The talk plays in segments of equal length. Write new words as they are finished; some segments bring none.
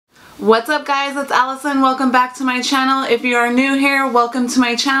What's up guys, it's Allison. Welcome back to my channel. If you are new here, welcome to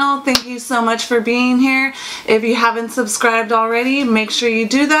my channel. Thank you so much for being here. If you haven't subscribed already, make sure you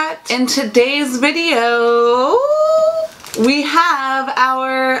do that. In today's video, we have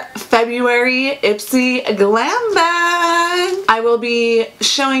our February Ipsy Glam Bag. I will be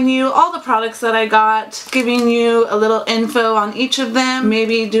showing you all the products that I got, giving you a little info on each of them,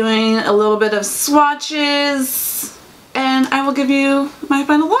 maybe doing a little bit of swatches, and I will give you my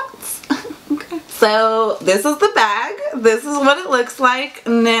final thoughts. Okay. So this is the bag. This is what it looks like.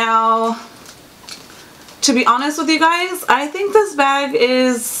 Now, to be honest with you guys, I think this bag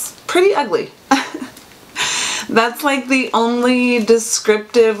is pretty ugly. That's like the only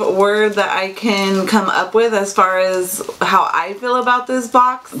descriptive word that I can come up with as far as how I feel about this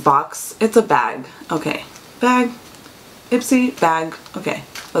box. It's a bag. Okay. Bag. Ipsy bag. Okay.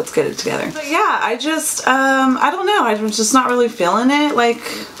 Let's get it together. But yeah, I just, I don't know. I'm just not really feeling it. Like,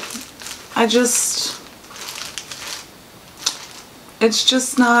 it's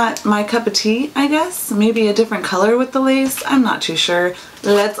just not my cup of tea, I guess. Maybe a different color with the lace. I'm not too sure.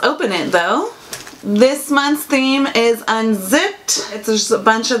 Let's open it though. This month's theme is Unzipped. It's just a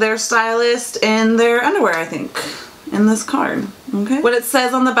bunch of their stylists in their underwear, I think, in this card. Okay. What it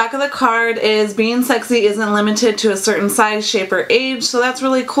says on the back of the card is being sexy isn't limited to a certain size, shape, or age, so that's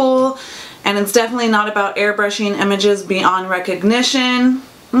really cool. And it's definitely not about airbrushing images beyond recognition.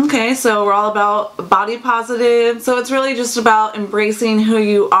 Okay, so we're all about body positive. So it's really just about embracing who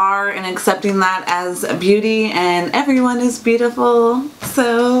you are and accepting that as beauty, and everyone is beautiful.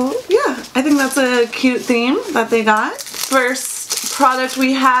 So yeah, I think that's a cute theme that they got. First product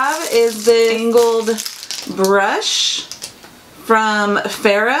we have is the angled brush from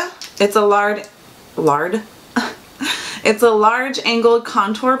F.A.R.A.H. It's a It's a large angled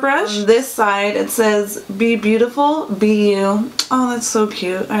contour brush. On this side it says, "Be beautiful, be you." Oh, that's so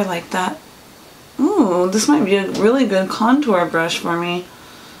cute. I like that. Ooh, this might be a really good contour brush for me.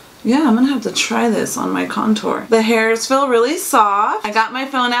 Yeah, I'm gonna have to try this on my contour. The hairs feel really soft. I got my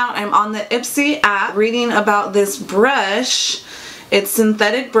phone out. I'm on the Ipsy app reading about this brush. It's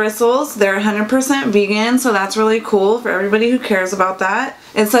synthetic bristles. They're 100% vegan, so that's really cool for everybody who cares about that.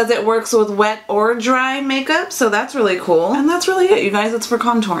 It says it works with wet or dry makeup, so that's really cool. And that's really it, you guys. It's for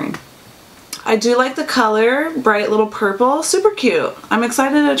contouring. I do like the color, bright little purple, super cute. I'm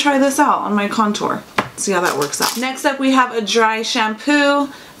excited to try this out on my contour. See how that works out. Next up we have a dry shampoo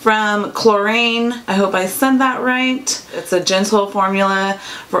from Klorane. I hope I said that right. It's a gentle formula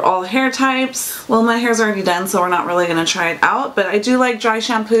for all hair types. Well, my hair's already done, so we're not really gonna try it out, but I do like dry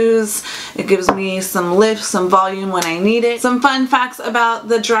shampoos. It gives me some lift, some volume when I need it. Some fun facts about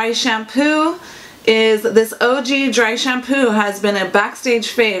the dry shampoo is this OG dry shampoo has been a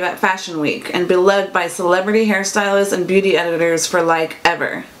backstage fave at Fashion Week and beloved by celebrity hairstylists and beauty editors for like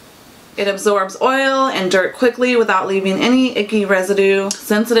ever. It absorbs oil and dirt quickly without leaving any icky residue.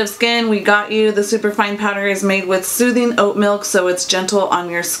 Sensitive skin, we got you. The superfine powder is made with soothing oat milk, so it's gentle on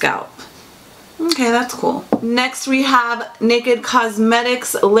your scalp. Okay, that's cool. Next we have Naked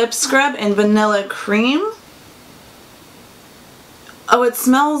Cosmetics Lip Scrub in Vanilla Cream. Oh, it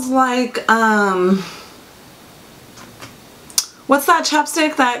smells like, what's that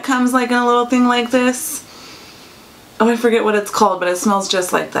chapstick that comes like in a little thing like this? Oh, I forget what it's called, but it smells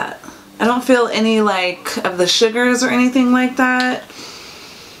just like that. I don't feel any like of the sugars or anything like that,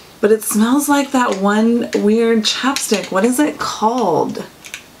 but it smells like that one weird chapstick. What is it called?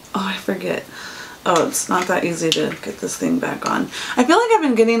 Oh, I forget. Oh, it's not that easy to get this thing back on. I feel like I've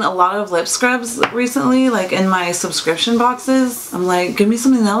been getting a lot of lip scrubs recently, like in my subscription boxes. I'm like, give me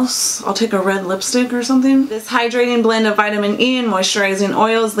something else. I'll take a red lipstick or something. This hydrating blend of vitamin E and moisturizing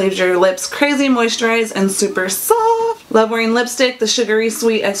oils leaves your lips crazy moisturized and super soft. Love wearing lipstick. The sugary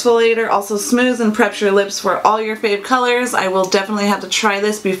sweet exfoliator also smooths and preps your lips for all your fave colors. I will definitely have to try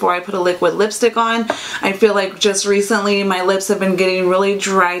this before I put a liquid lipstick on. I feel like just recently my lips have been getting really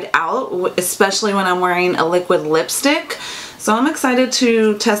dried out, especially when I'm wearing a liquid lipstick. So I'm excited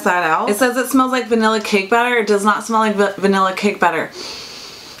to test that out. It says it smells like vanilla cake batter. It does not smell like vanilla cake batter.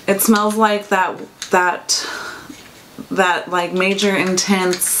 It smells like that like major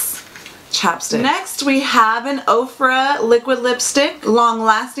intense chapstick. Next we have an Ofra liquid lipstick,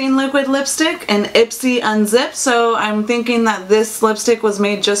 long-lasting liquid lipstick, and Ipsy Unzipped. So I'm thinking that this lipstick was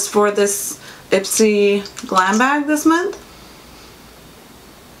made just for this Ipsy Glam Bag this month.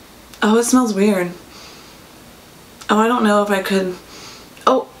 Oh, it smells weird. Oh, I don't know if I could.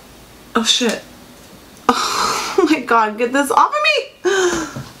 Oh shit. Oh my god, get this off of me!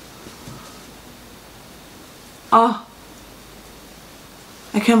 Oh.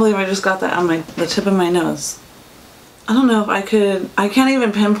 I can't believe I just got that on the tip of my nose. I don't know if I could, I can't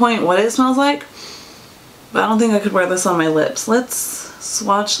even pinpoint what it smells like, but I don't think I could wear this on my lips. Let's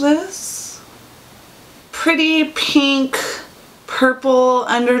swatch this. Pretty pink, purple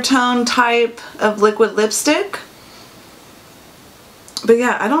undertone type of liquid lipstick. But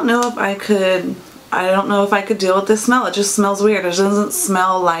yeah, I don't know if I could deal with this smell. It just smells weird. It doesn't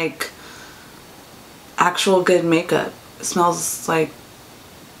smell like actual good makeup. It smells like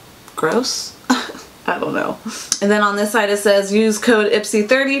gross. I don't know. And then on this side it says use code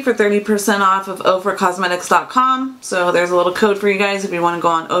Ipsy30 for 30% off of ofracosmetics.com. So there's a little code for you guys if you want to go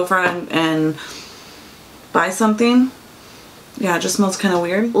on Ofra and buy something. Yeah, it just smells kind of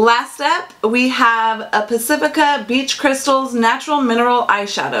weird. Last up, we have a Pacifica Beach Crystals Natural Mineral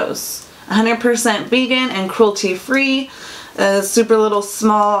Eyeshadows. 100% vegan and cruelty free. A super little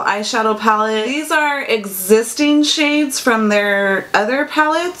small eyeshadow palette. These are existing shades from their other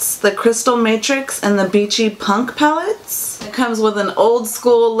palettes, the Crystal Matrix and the Beachy Punk palettes. It comes with an old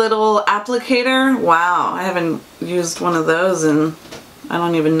school little applicator. Wow, I haven't used one of those in I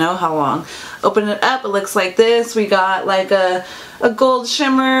don't even know how long. Open it up, it looks like this. We got like a gold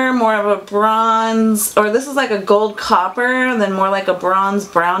shimmer, more of a bronze, or this is like a gold copper, then more like a bronze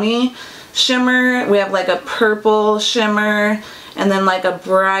brownie shimmer. We have like a purple shimmer, and then like a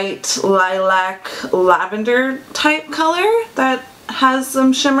bright lilac lavender type color that has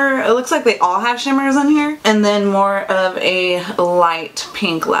some shimmer. It looks like they all have shimmers on here. And then more of a light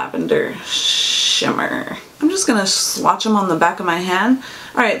pink lavender shimmer. I'm just gonna swatch them on the back of my hand.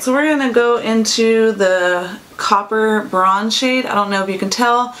 Alright, so we're gonna go into the copper bronze shade. I don't know if you can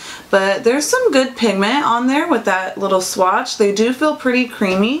tell, but there's some good pigment on there with that little swatch. They do feel pretty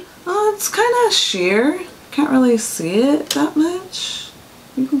creamy. Oh, it's kind of sheer. Can't really see it that much.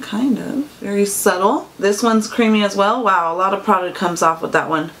 You can kind of. Very subtle. This one's creamy as well. Wow, a lot of product comes off with that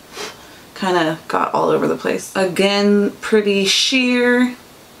one. Kind of got all over the place. Again, pretty sheer.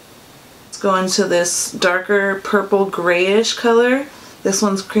 Let's go into this darker purple grayish color. This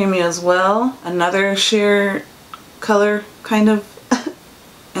one's creamy as well. Another sheer color, kind of.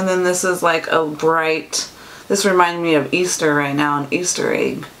 And then this is like a bright, this reminds me of Easter right now, an Easter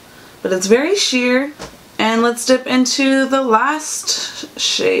egg. But it's very sheer. And let's dip into the last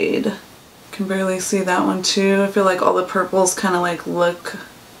shade. Can barely see that one too. I feel like all the purples kind of like look,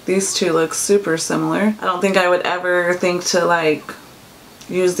 these two look super similar. I don't think I would ever think to like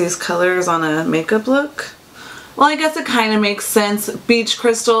use these colors on a makeup look. Well, I guess it kind of makes sense. Beach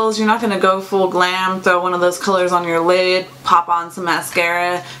crystals, you're not going to go full glam, throw one of those colors on your lid, pop on some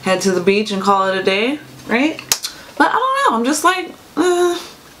mascara, head to the beach and call it a day, right? But I don't know, I'm just like,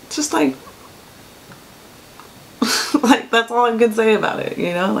 like that's all I could say about it,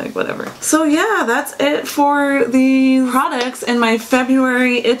 you know, like whatever. So yeah, that's it for the products in my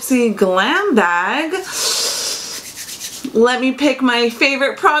February Ipsy Glam Bag. Let me pick my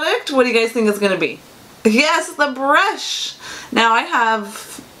favorite product. What do you guys think it's gonna be? Yes, the brush. Now I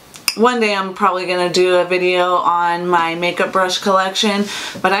have, one day I'm probably gonna do a video on my makeup brush collection,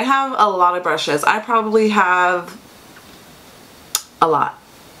 but I have a lot of brushes. I probably have a lot.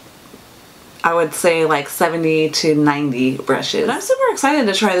 I would say like 70 to 90 brushes. But I'm super excited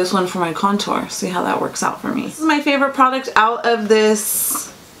to try this one for my contour, see how that works out for me. This is my favorite product out of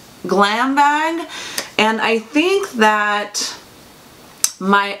this glam bag, and I think that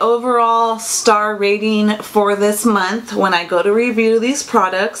my overall star rating for this month when I go to review these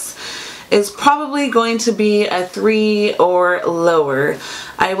products is probably going to be a 3 or lower.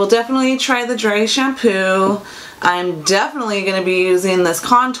 I will definitely try the dry shampoo. I'm definitely going to be using this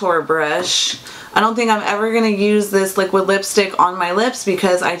contour brush. I don't think I'm ever going to use this liquid lipstick on my lips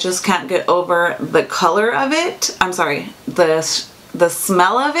because I just can't get over the color of it. I'm sorry, the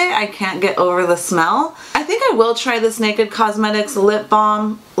smell of it. I can't get over the smell. I think I will try this Naked Cosmetics lip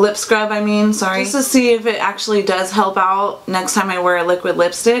scrub, just to see if it actually does help out next time I wear a liquid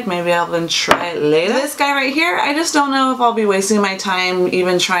lipstick. Maybe I'll even try it later. This guy right here, I just don't know if I'll be wasting my time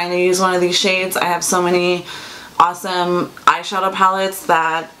even trying to use one of these shades. I have so many awesome eyeshadow palettes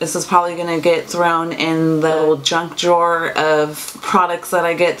that this is probably going to get thrown in the little junk drawer of products that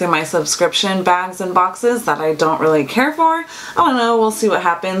I get through my subscription bags and boxes that I don't really care for. I don't know, we'll see what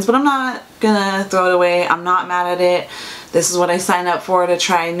happens, but I'm not gonna throw it away. I'm not mad at it. This is what I sign up for, to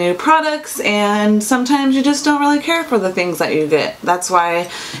try new products, and sometimes you just don't really care for the things that you get. That's why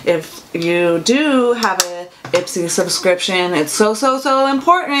if you do have a Ipsy subscription, it's so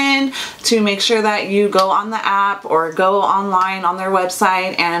important to make sure that you go on the app or go online on their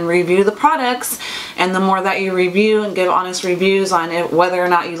website and review the products. And the more that you review and give honest reviews on it, whether or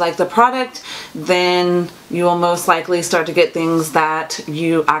not you like the product, then you will most likely start to get things that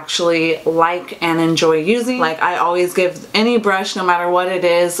you actually like and enjoy using. Like, I always give any brush, no matter what it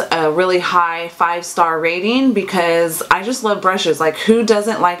is, a really high 5-star rating because I just love brushes. Like, who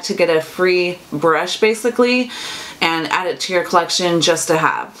doesn't like to get a free brush basically and add it to your collection just to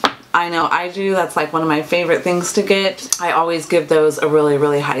have? I know I do. That's like one of my favorite things to get. I always give those a really,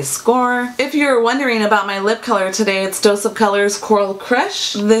 really high score. If you're wondering about my lip color today, it's Dose of Colors Coral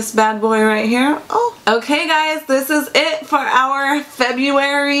Crush. This bad boy right here. Oh, okay guys, this is it for our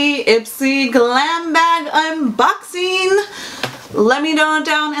February Ipsy Glam Bag unboxing. Let me know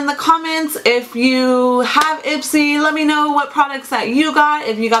down in the comments if you have Ipsy. Let me know what products that you got.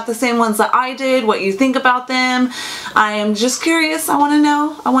 If you got the same ones that I did, what you think about them. I am just curious. I want to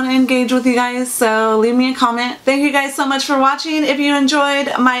know. I want to engage with you guys. So leave me a comment. Thank you guys so much for watching. If you enjoyed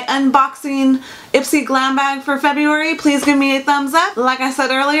my unboxing Ipsy Glam Bag for February, please give me a thumbs up. Like I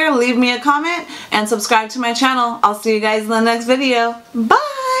said earlier, leave me a comment and subscribe to my channel. I'll see you guys in the next video.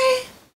 Bye!